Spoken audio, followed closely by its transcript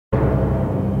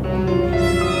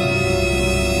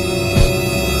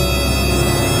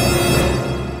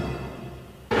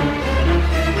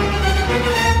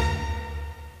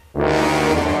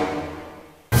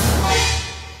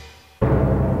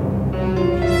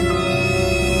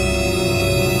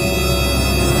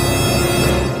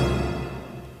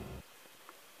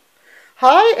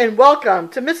Hi and welcome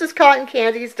to Mrs. Cotton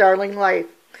Candy's Darling Life.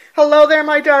 Hello there,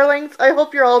 my darlings. I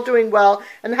hope you're all doing well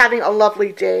and having a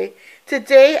lovely day.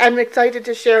 Today I'm excited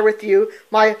to share with you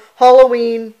my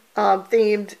Halloween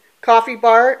themed coffee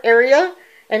bar area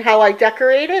and how I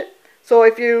decorate it. So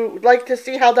if you'd like to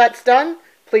see how that's done,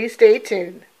 please stay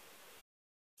tuned.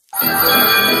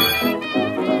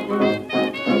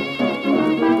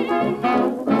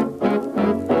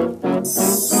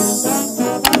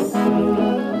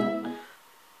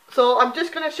 So I'm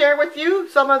just going to share with you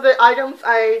some of the items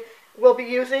I will be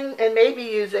using and may be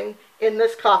using in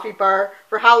this coffee bar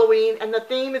for Halloween. And the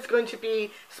theme is going to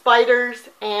be spiders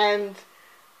and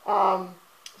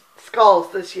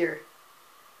skulls this year.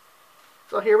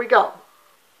 So here we go.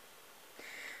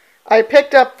 I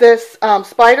picked up this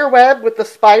spider web with the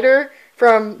spider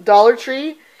from Dollar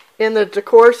Tree in the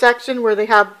decor section where they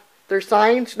have their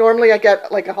signs. Normally I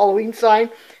get like a Halloween sign,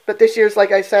 but this year's,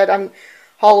 like I said,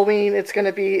 Halloween, it's going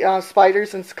to be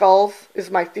spiders and skulls is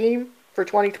my theme for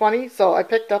 2020. So I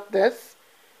picked up this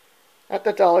at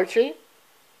the Dollar Tree.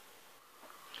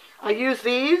 I use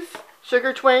these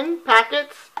sugar twin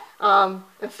packets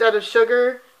instead of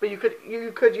sugar, but you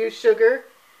could use sugar.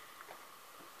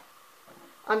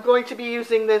 I'm going to be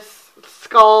using this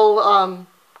skull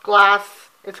glass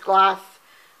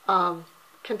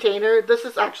container. This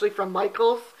is actually from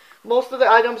Michael's. Most of the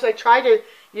items I try to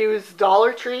use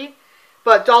Dollar Tree.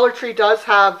 But Dollar Tree does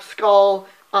have skull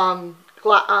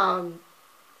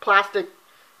plastic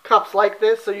cups like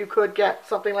this, so you could get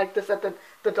something like this at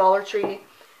the Dollar Tree.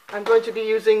 I'm going to be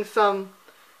using some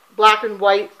black and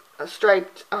white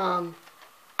striped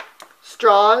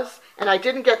straws, and I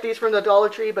didn't get these from the Dollar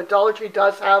Tree, but Dollar Tree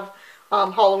does have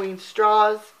Halloween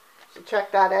straws, so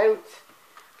check that out.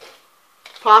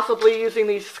 Possibly using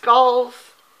these skulls.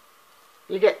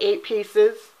 You get 8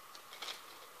 pieces.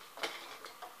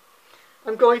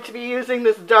 I'm going to be using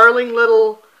this darling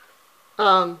little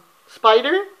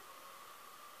spider.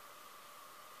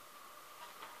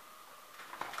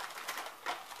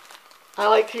 I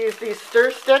like to use these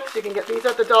stir sticks. You can get these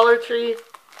at the Dollar Tree.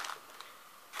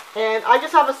 And I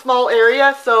just have a small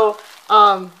area, so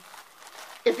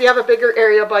if you have a bigger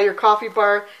area by your coffee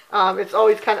bar, it's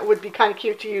always would be kind of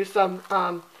cute to use some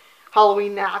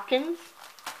Halloween napkins.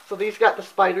 So these got the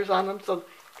spiders on them, so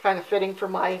kind of fitting for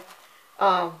my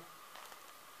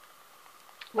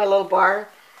my little bar.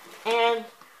 And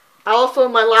also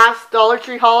in my last Dollar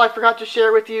Tree haul, I forgot to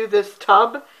share with you this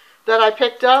tub that I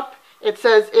picked up. It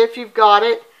says, if you've got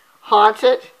it, haunt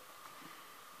it.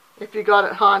 If you got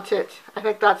it, haunt it. I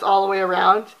think that's all the way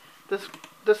around.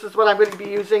 This is what I'm going to be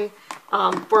using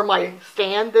for my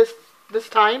stand this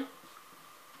time.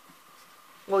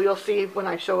 Well, you'll see when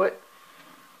I show it.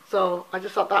 So I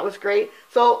just thought that was great.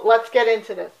 So let's get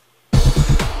into this.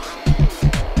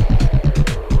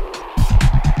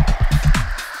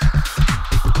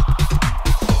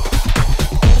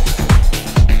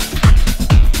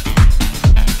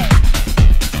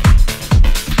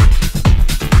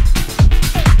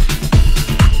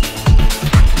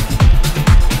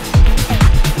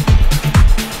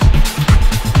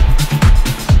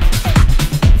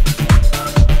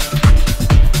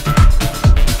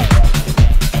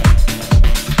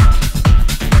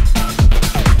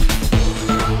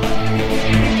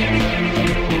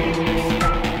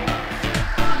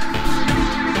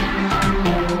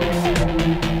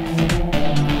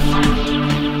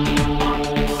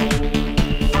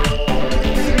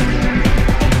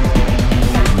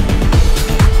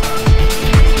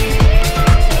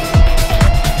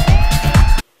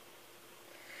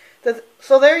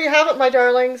 So there you have it, my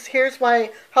darlings. Here's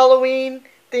my Halloween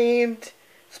themed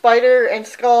spider and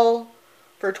skull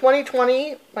for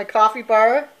 2020, my coffee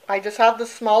bar. I just have this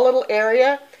small little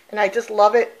area and I just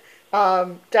love it,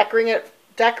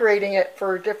 decorating it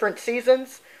for different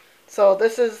seasons. So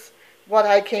this is what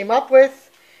I came up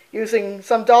with using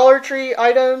some Dollar Tree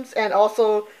items, and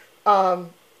also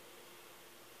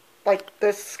like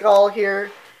this skull here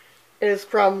is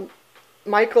from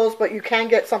Michael's, but you can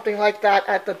get something like that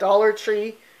at the Dollar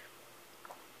Tree.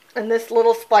 And this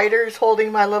little spider is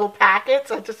holding my little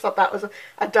packets. I just thought that was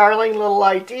a darling little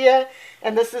idea.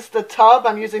 And this is the tub.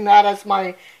 I'm using that as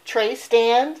my tray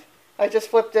stand. I just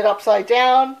flipped it upside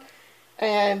down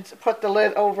and put the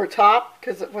lid over top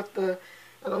because with the,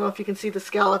 I don't know if you can see the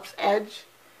scallop's edge.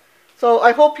 So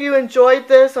I hope you enjoyed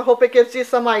this. I hope it gives you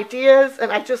some ideas.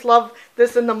 And I just love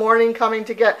this in the morning, coming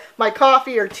to get my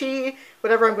coffee or tea,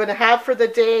 whatever I'm going to have for the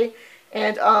day.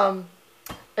 And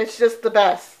it's just the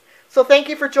best. So thank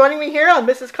you for joining me here on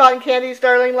Mrs. Cotton Candy's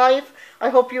Darling Life. I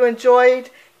hope you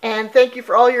enjoyed. And thank you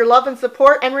for all your love and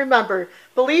support. And remember,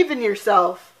 believe in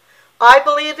yourself. I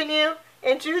believe in you.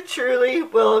 and you truly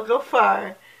will go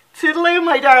far. Toodaloo,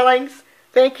 my darlings.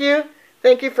 Thank you.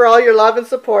 Thank you for all your love and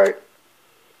support.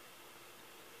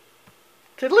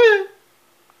 Toodaloo.